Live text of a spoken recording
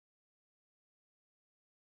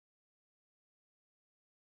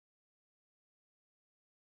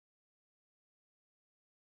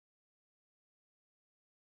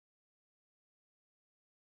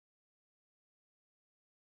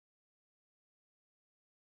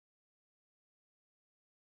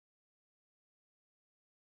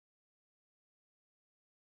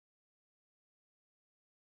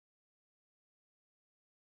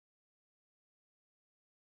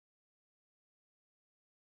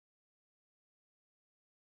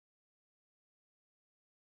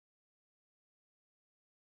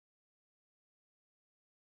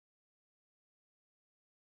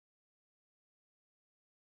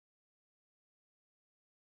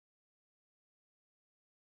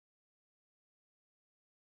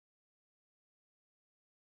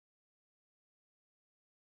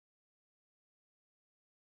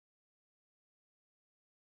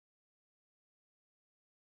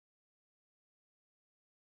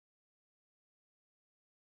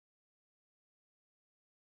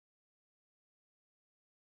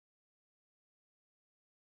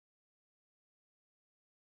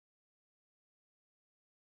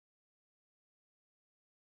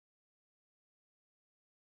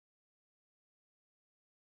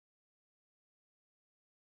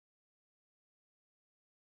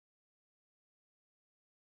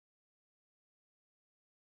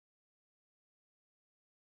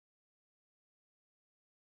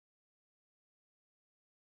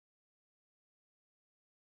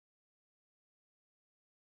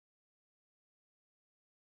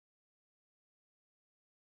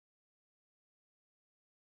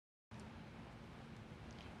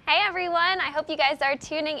Hey everyone, I hope you guys are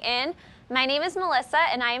tuning in. My name is Melissa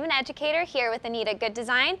and I am an educator here with Anita Good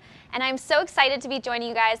Design, and I'm so excited to be joining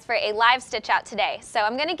you guys for a live stitch out today. So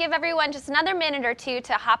I'm going to give everyone just another minute or two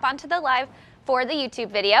to hop onto the live for the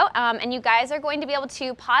YouTube video, and you guys are going to be able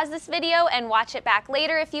to pause this video and watch it back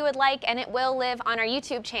later if you would like, and it will live on our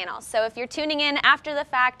YouTube channel. So if you're tuning in after the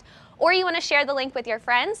fact, or you want to share the link with your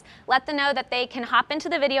friends, let them know that they can hop into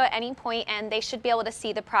the video at any point and they should be able to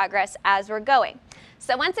see the progress as we're going.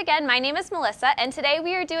 So once again, my name is Melissa, and today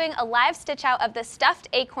we are doing a live stitch out of the stuffed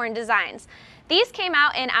acorn designs. These came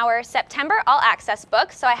out in our September All Access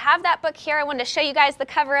book, so I have that book here. I wanted to show you guys the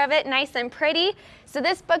cover of it, nice and pretty. So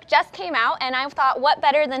this book just came out, and I thought what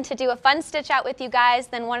better than to do a fun stitch out with you guys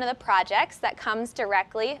than one of the projects that comes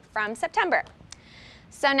directly from September.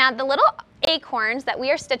 So now the little acorns that we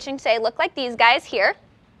are stitching today look like these guys here.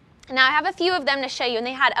 Now I have a few of them to show you, and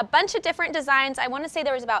they had a bunch of different designs. I want to say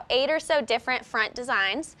there was about 8 or so different front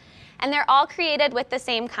designs, and they're all created with the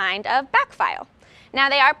same kind of back file. Now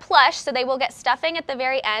they are plush, so they will get stuffing at the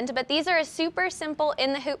very end, but these are a super simple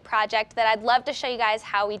in the hoop project that I'd love to show you guys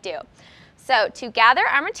how we do. So to gather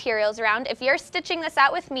our materials around, if you're stitching this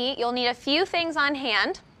out with me, you'll need a few things on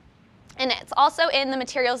hand. And it's also in the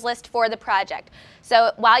materials list for the project.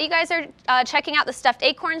 So while you guys are checking out the stuffed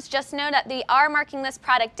acorns, just know that they are marking this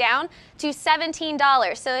product down to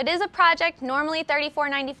 $17. So it is a project normally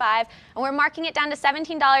 $34.95, and we're marking it down to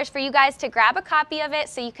 $17 for you guys to grab a copy of it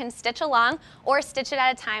so you can stitch along or stitch it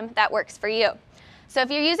at a time that works for you. So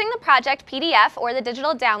if you're using the project PDF or the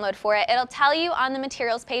digital download for it, it'll tell you on the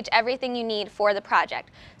materials page everything you need for the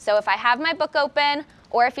project. So if I have my book open,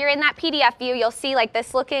 or if you're in that PDF view, you'll see like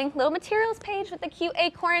this looking little materials page with the cute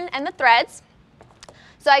acorn and the threads.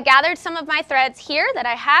 So I gathered some of my threads here that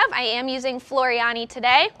I have. I am using Floriani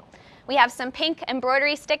today. We have some pink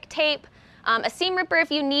embroidery stick tape, a seam ripper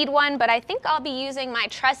if you need one, but I think I'll be using my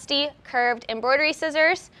trusty curved embroidery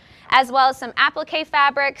scissors, as well as some applique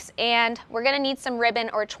fabrics, and we're going to need some ribbon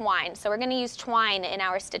or twine. So we're going to use twine in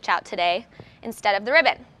our stitch out today instead of the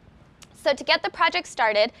ribbon. So to get the project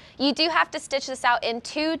started, you do have to stitch this out in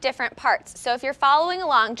 2 different parts. So if you're following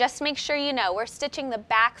along, just make sure you know we're stitching the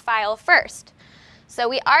back file first. So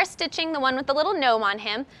we are stitching the one with the little gnome on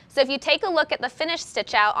him. So if you take a look at the finished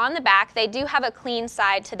stitch out on the back, they do have a clean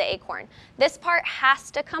side to the acorn. This part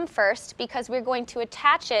has to come first because we're going to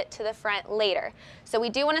attach it to the front later. So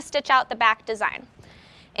we do want to stitch out the back design.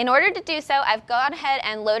 In order to do so, I've gone ahead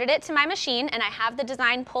and loaded it to my machine, and I have the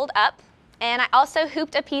design pulled up. And I also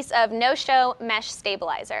hooped a piece of no-show mesh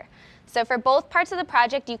stabilizer. So for both parts of the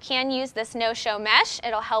project, you can use this no-show mesh.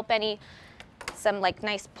 It'll help some like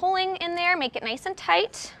nice pulling in there, make it nice and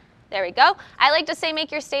tight. There we go. I like to say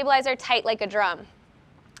make your stabilizer tight like a drum.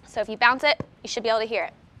 So if you bounce it, you should be able to hear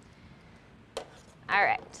it. All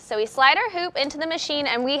right, so we slide our hoop into the machine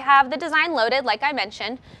and we have the design loaded like I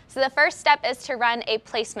mentioned. So the first step is to run a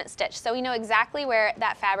placement stitch. So we know exactly where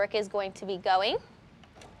that fabric is going to be going.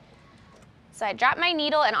 So I drop my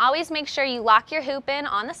needle, and always make sure you lock your hoop in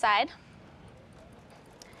on the side.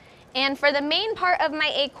 And for the main part of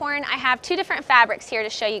my acorn, I have 2 different fabrics here to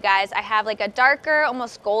show you guys. I have like a darker,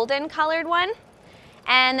 almost golden colored one,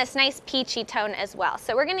 and this nice peachy tone as well.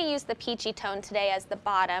 So we're going to use the peachy tone today as the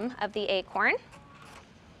bottom of the acorn.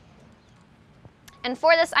 And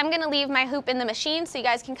for this, I'm going to leave my hoop in the machine so you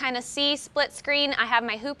guys can kind of see split screen. I have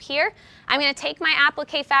my hoop here. I'm going to take my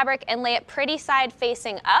applique fabric and lay it pretty side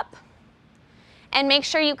facing up. And make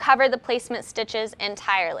sure you cover the placement stitches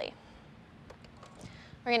entirely.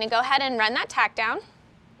 We're going to go ahead and run that tack down.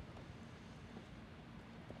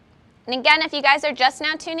 And again, if you guys are just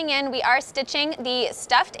now tuning in, we are stitching the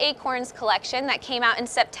Stuffed Acorns collection that came out in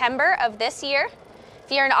September of this year.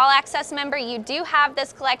 If you're an All Access member, you do have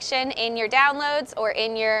this collection in your downloads or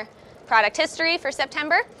in your product history for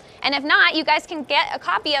September. And if not, you guys can get a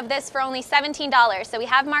copy of this for only $17. So we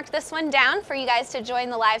have marked this one down for you guys to join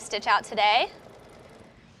the live stitch out today.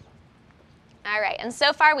 All right, and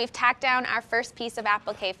so far we've tacked down our first piece of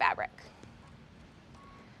applique fabric.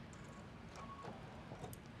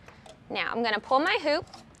 Now I'm going to pull my hoop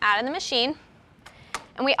out of the machine,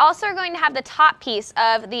 and we also are going to have the top piece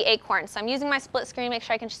of the acorn. So I'm using my split screen to make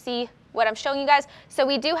sure I can see what I'm showing you guys. So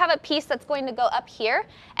we do have a piece that's going to go up here,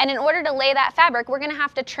 and in order to lay that fabric, we're going to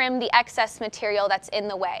have to trim the excess material that's in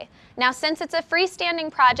the way. Now, since it's a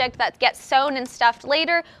freestanding project that gets sewn and stuffed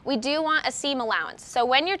later, we do want a seam allowance. So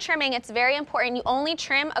when you're trimming, it's very important you only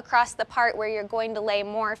trim across the part where you're going to lay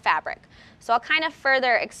more fabric. So I'll kind of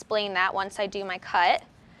further explain that once I do my cut.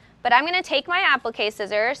 But I'm going to take my applique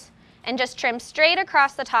scissors and just trim straight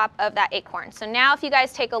across the top of that acorn. So now if you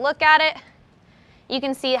guys take a look at it, You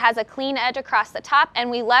can see it has a clean edge across the top, and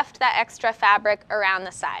we left that extra fabric around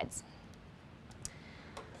the sides.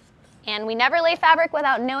 And we never lay fabric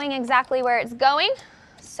without knowing exactly where it's going,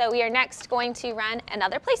 so we are next going to run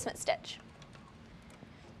another placement stitch.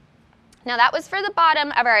 Now that was for the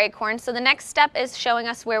bottom of our acorn, so the next step is showing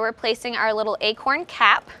us where we're placing our little acorn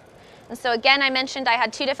cap. And so again, I mentioned I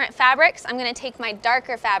had two different fabrics. I'm going to take my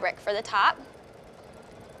darker fabric for the top.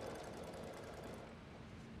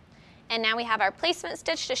 And now we have our placement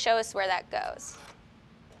stitch to show us where that goes.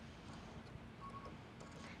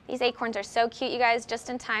 These acorns are so cute, you guys, just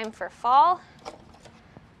in time for fall.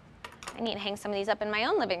 I need to hang some of these up in my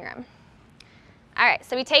own living room. All right,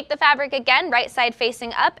 so we take the fabric again, right side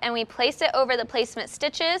facing up, and we place it over the placement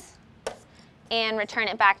stitches and return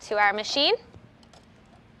it back to our machine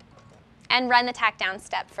and run the tack down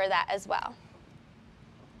step for that as well.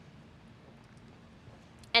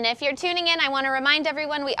 And if you're tuning in, I want to remind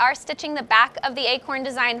everyone we are stitching the back of the acorn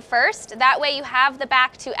design first. That way you have the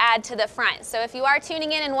back to add to the front. So if you are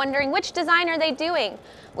tuning in and wondering which design are they doing,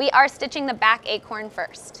 we are stitching the back acorn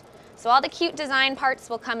first. So all the cute design parts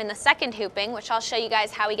will come in the second hooping, which I'll show you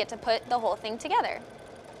guys how we get to put the whole thing together.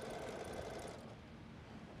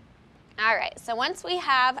 All right, so once we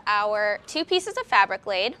have our two pieces of fabric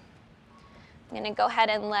laid, I'm going to go ahead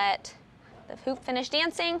and let the hoop finish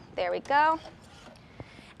dancing. There we go.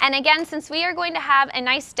 And again, since we are going to have a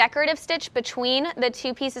nice decorative stitch between the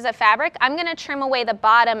two pieces of fabric, I'm going to trim away the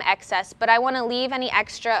bottom excess, but I want to leave any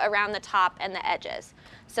extra around the top and the edges.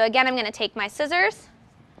 So again, I'm going to take my scissors.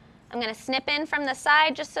 I'm going to snip in from the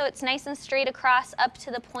side just so it's nice and straight across up to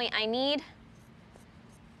the point I need,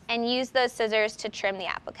 and use those scissors to trim the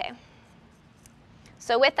applique.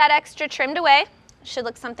 So with that extra trimmed away, it should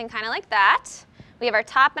look something kind of like that. We have our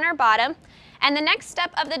top and our bottom. And the next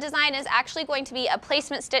step of the design is actually going to be a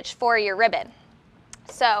placement stitch for your ribbon.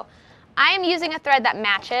 So I am using a thread that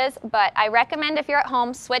matches, but I recommend if you're at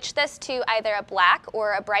home, switch this to either a black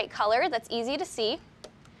or a bright color that's easy to see.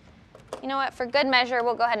 You know what, for good measure,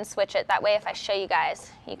 we'll go ahead and switch it. That way if I show you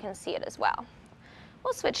guys, you can see it as well.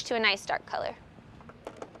 We'll switch to a nice dark color.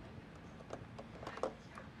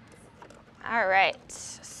 All right,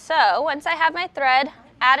 so once I have my thread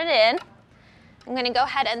added in, I'm going to go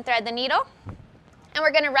ahead and thread the needle, and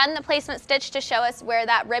we're going to run the placement stitch to show us where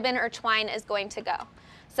that ribbon or twine is going to go.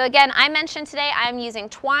 So again, I mentioned today I'm using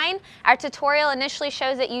twine. Our tutorial initially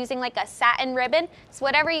shows it using like a satin ribbon. It's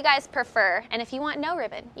whatever you guys prefer, and if you want no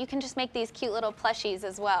ribbon, you can just make these cute little plushies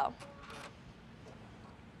as well.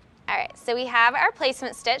 All right, so we have our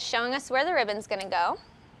placement stitch showing us where the ribbon's going to go.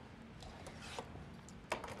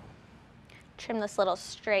 Trim this little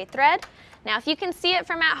stray thread. Now if you can see it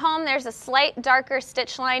from at home, there's a slight darker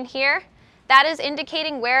stitch line here. That is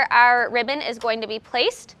indicating where our ribbon is going to be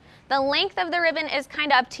placed. The length of the ribbon is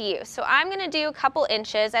kind of up to you. So I'm going to do a couple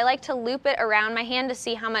inches. I like to loop it around my hand to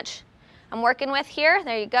see how much I'm working with here.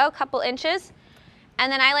 There you go, a couple inches.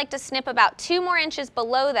 And then I like to snip about 2 more inches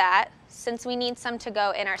below that since we need some to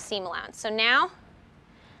go in our seam allowance. So now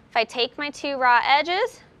if I take my 2 raw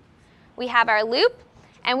edges, we have our loop.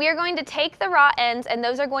 And we are going to take the raw ends, and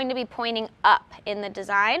those are going to be pointing up in the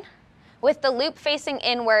design with the loop facing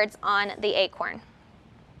inwards on the acorn.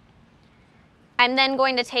 I'm then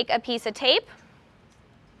going to take a piece of tape.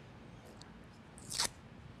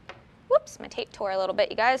 Whoops, my tape tore a little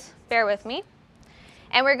bit, you guys. Bear with me.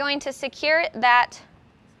 And we're going to secure that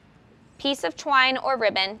piece of twine or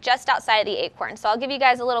ribbon just outside of the acorn. So I'll give you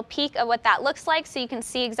guys a little peek of what that looks like so you can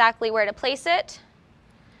see exactly where to place it.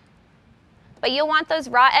 But you'll want those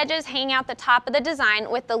raw edges hanging out the top of the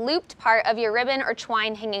design with the looped part of your ribbon or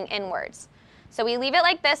twine hanging inwards. So we leave it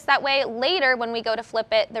like this, that way later when we go to flip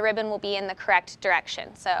it, the ribbon will be in the correct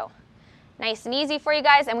direction. So nice and easy for you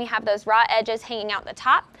guys, and we have those raw edges hanging out the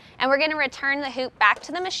top, and we're going to return the hoop back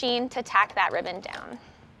to the machine to tack that ribbon down,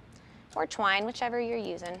 or twine, whichever you're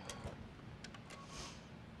using.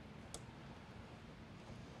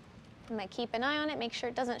 I'm going to keep an eye on it, make sure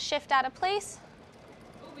it doesn't shift out of place.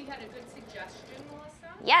 We had a good suggestion,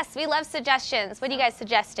 Melissa. Yes, we love suggestions. What are you guys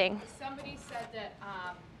suggesting? Somebody said that,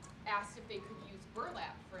 asked if they could use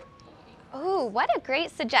burlap for the... Oh, what a great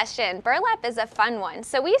suggestion. Burlap is a fun one.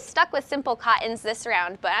 So we stuck with simple cottons this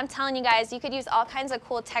round, but I'm telling you guys, you could use all kinds of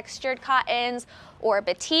cool textured cottons or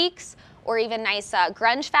batiks or even nice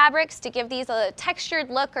grunge fabrics to give these a textured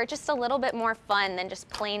look or just a little bit more fun than just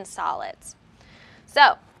plain solids.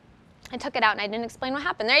 So I took it out and I didn't explain what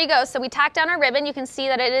happened. There you go. So we tacked down our ribbon. You can see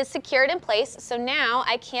that it is secured in place. So now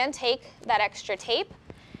I can take that extra tape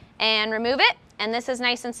and remove it, and this is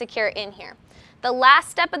nice and secure in here. The last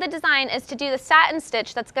step of the design is to do the satin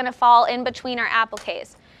stitch that's going to fall in between our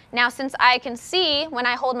appliques. Now, since I can see when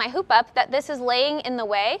I hold my hoop up that this is laying in the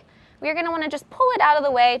way, we're going to want to just pull it out of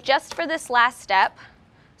the way just for this last step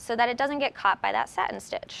so that it doesn't get caught by that satin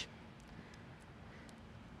stitch.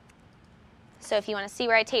 So if you want to see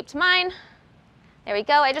where I taped mine, there we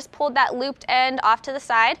go. I just pulled that looped end off to the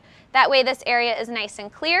side. That way this area is nice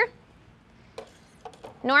and clear.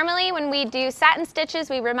 Normally when we do satin stitches,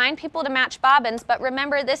 we remind people to match bobbins, but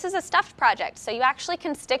remember this is a stuffed project, so you actually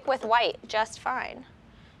can stick with white just fine.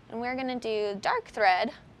 And we're going to do dark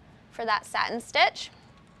thread for that satin stitch.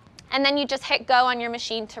 And then you just hit go on your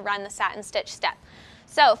machine to run the satin stitch step.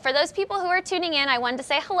 So for those people who are tuning in, I wanted to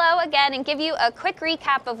say hello again and give you a quick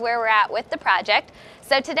recap of where we're at with the project.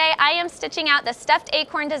 So today I am stitching out the stuffed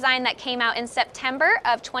acorn design that came out in September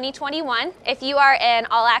of 2021. If you are an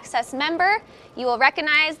All Access member, you will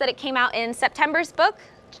recognize that it came out in September's book,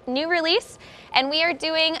 new release, and we are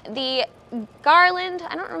doing the garland.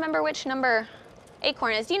 I don't remember which number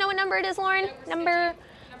acorn is. Do you know what number it is, Lauren? Number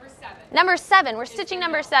 7. Number 7. We're stitching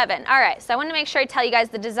number 7. All right, so I want to make sure I tell you guys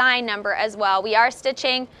the design number as well. We are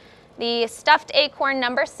stitching the stuffed acorn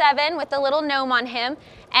number 7 with the little gnome on him.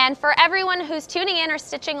 And for everyone who's tuning in or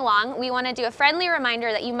stitching along, we want to do a friendly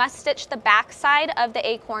reminder that you must stitch the back side of the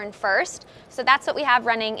acorn first. So that's what we have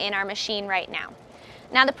running in our machine right now.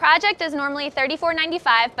 Now the project is normally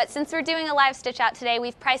 $34.95, but since we're doing a live stitch out today,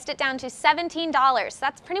 we've priced it down to $17. So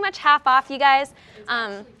that's pretty much half off, you guys.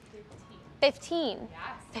 It's 15.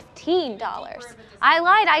 Yes. $15. I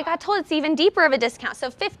lied. I got told it's even deeper of a discount, so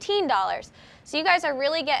 $15. So you guys are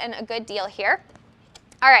really getting a good deal here.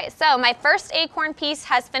 All right, so my first acorn piece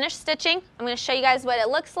has finished stitching. I'm going to show you guys what it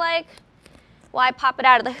looks like while I pop it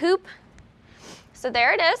out of the hoop. So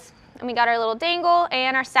there it is. And we got our little dangle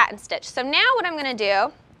and our satin stitch. So now what I'm going to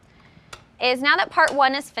do is, now that part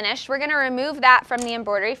 1 is finished, we're going to remove that from the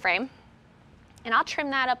embroidery frame. And I'll trim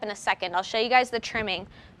that up in a second. I'll show you guys the trimming,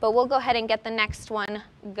 but we'll go ahead and get the next one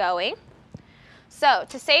going. So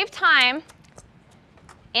to save time,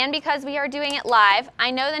 and because we are doing it live, I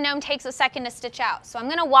know the gnome takes a second to stitch out. So I'm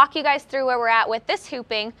going to walk you guys through where we're at with this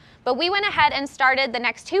hooping, but we went ahead and started the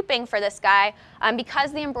next hooping for this guy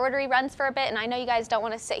because the embroidery runs for a bit, and I know you guys don't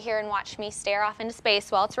want to sit here and watch me stare off into space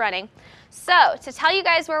while it's running. So to tell you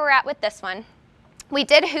guys where we're at with this one, we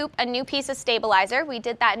did hoop a new piece of stabilizer. We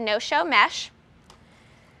did that no-show mesh,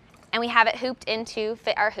 and we have it hooped in to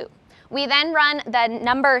fit our hoop. We then run the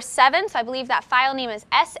number 7, so I believe that file name is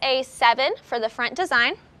SA7 for the front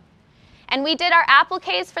design. And we did our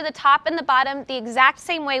appliques for the top and the bottom the exact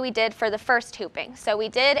same way we did for the first hooping. So we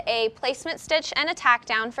did a placement stitch and a tack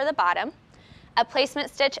down for the bottom, a placement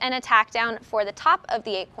stitch and a tack down for the top of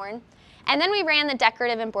the acorn, and then we ran the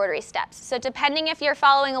decorative embroidery steps. So depending if you're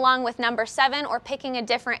following along with number 7 or picking a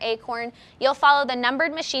different acorn, you'll follow the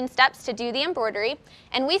numbered machine steps to do the embroidery.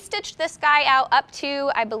 And we stitched this guy out up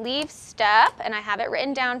to, I believe, step, and I have it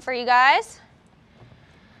written down for you guys.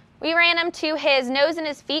 We ran him to his nose and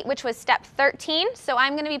his feet, which was step 13. So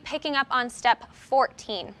I'm going to be picking up on step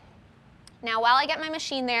 14. Now while I get my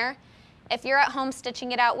machine there, if you're at home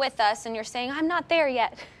stitching it out with us and you're saying, I'm not there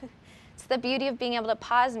yet, it's the beauty of being able to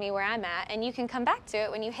pause me where I'm at, and you can come back to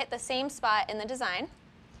it when you hit the same spot in the design.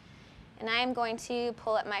 And I am going to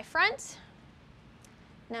pull up my front,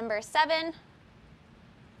 number 7.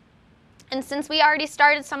 And since we already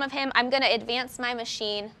started some of him, I'm going to advance my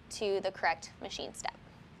machine to the correct machine step.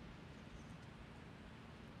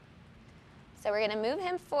 So we're going to move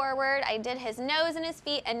him forward. I did his nose and his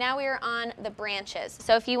feet, and now we are on the branches.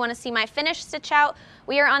 So if you want to see my finished stitch out,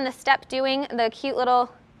 we are on the step doing the cute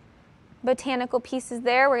little botanical pieces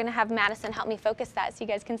there. We're going to have Madison help me focus that so you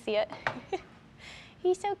guys can see it.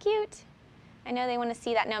 He's so cute. I know they want to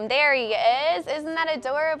see that gnome. There he is. Isn't that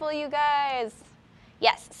adorable, you guys?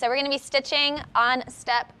 Yes, so we're going to be stitching on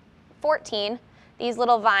step 14 these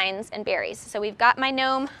little vines and berries. So we've got my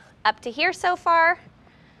gnome up to here so far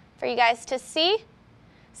for you guys to see.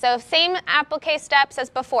 So same applique steps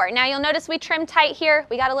as before. Now you'll notice we trimmed tight here.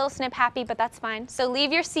 We got a little snip happy, but that's fine. So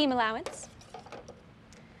leave your seam allowance.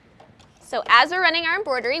 So as we're running our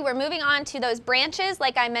embroidery, we're moving on to those branches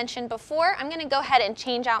like I mentioned before. I'm going to go ahead and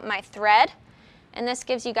change out my thread, and this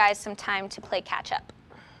gives you guys some time to play catch up.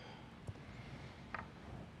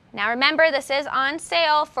 Now remember, this is on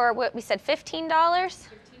sale for what we said, $15?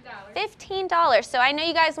 $15. So I know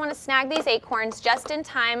you guys want to snag these acorns just in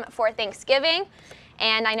time for Thanksgiving.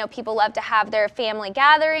 And I know people love to have their family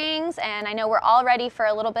gatherings, and I know we're all ready for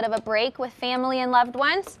a little bit of a break with family and loved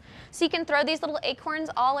ones. So you can throw these little acorns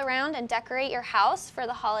all around and decorate your house for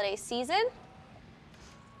the holiday season.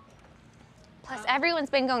 Plus, everyone's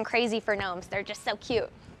been going crazy for gnomes. They're just so cute.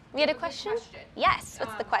 We had a question? Yes,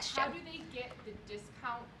 what's the question? How do they get the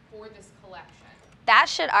discount for this collection? that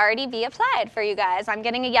should already be applied for you guys. I'm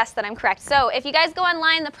getting a yes that I'm correct. So if you guys go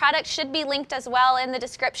online, the product should be linked as well in the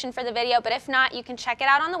description for the video, but if not, you can check it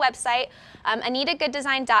out on the website,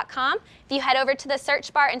 AnitaGoodDesign.com. If you head over to the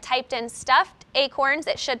search bar and typed in stuffed acorns,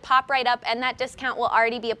 it should pop right up and that discount will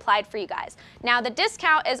already be applied for you guys. Now the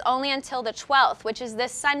discount is only until the 12th, which is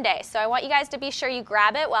this Sunday, so I want you guys to be sure you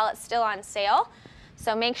grab it while it's still on sale.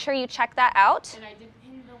 So make sure you check that out. And I did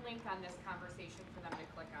pin the link on this conversation for them to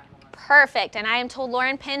click on. Perfect, and I am told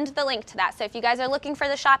Lauren pinned the link to that. So if you guys are looking for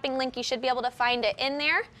the shopping link, you should be able to find it in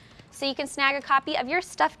there. So you can snag a copy of your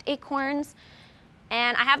stuffed acorns.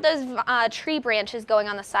 And I have those tree branches going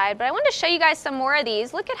on the side, but I wanted to show you guys some more of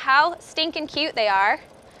these. Look at how stinking cute they are.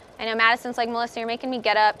 I know Madison's like, Melissa, you're making me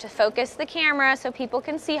get up to focus the camera so people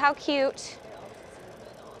can see how cute.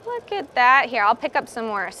 Look at that. Here, I'll pick up some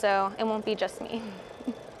more so it won't be just me.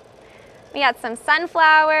 We got some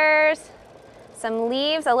sunflowers, some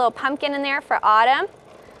leaves, a little pumpkin in there for autumn.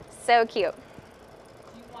 So cute.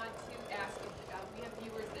 Do you want to ask if we have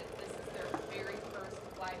viewers that this is their very first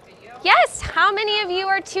live video? Yes, how many of you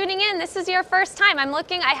are tuning in? This is your first time. I'm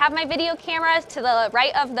looking, I have my video camera to the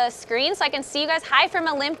right of the screen so I can see you guys. Hi from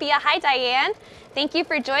Olympia. Hi, Diane. Thank you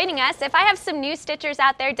for joining us. If I have some new Stitchers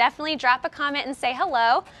out there, definitely drop a comment and say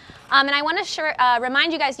hello. And I want to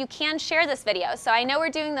remind you guys, you can share this video. So I know we're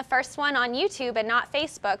doing the first one on YouTube and not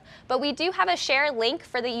Facebook, but we do have a share link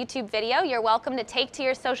for the YouTube video. You're welcome to take to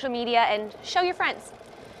your social media and show your friends.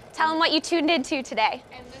 Tell them what you tuned into today.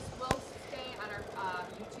 And this will stay on our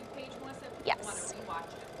YouTube page, Melissa, if Yes. you want to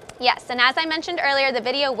rewatch it. Yes, and as I mentioned earlier, the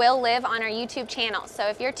video will live on our YouTube channel. So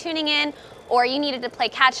if you're tuning in or you needed to play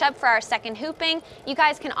catch up for our second hooping, you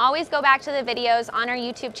guys can always go back to the videos on our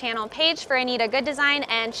YouTube channel page for Anita Good Design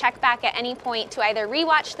and check back at any point to either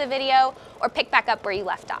rewatch the video or pick back up where you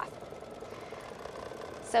left off.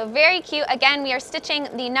 So very cute. Again, we are stitching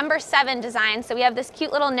the number 7 design. So we have this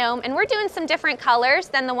cute little gnome and we're doing some different colors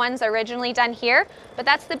than the ones originally done here, but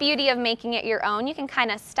that's the beauty of making it your own. You can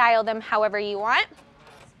kind of style them however you want.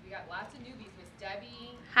 We got lots of newbies. Miss Debbie.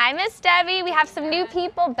 Hi, Miss Debbie. We have some new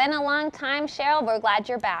people. Been a long time, Cheryl. We're glad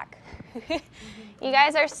you're back. You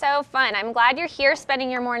guys are so fun. I'm glad you're here spending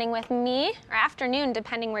your morning with me, or afternoon,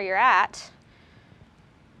 depending where you're at.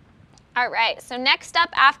 All right, so next up,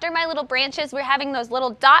 after my little branches, we're having those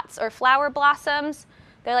little dots or flower blossoms.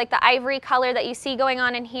 They're like the ivory color that you see going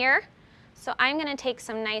on in here. So I'm gonna take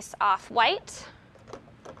some nice off-white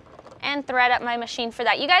and thread up my machine for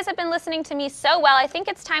that. You guys have been listening to me so well. I think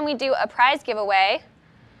it's time we do a prize giveaway.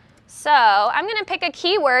 So I'm gonna pick a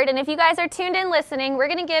keyword, and if you guys are tuned in listening, we're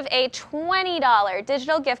gonna give a $20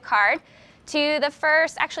 digital gift card to the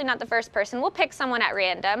first, actually not the first person, we'll pick someone at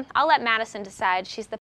random. I'll let Madison decide, she's the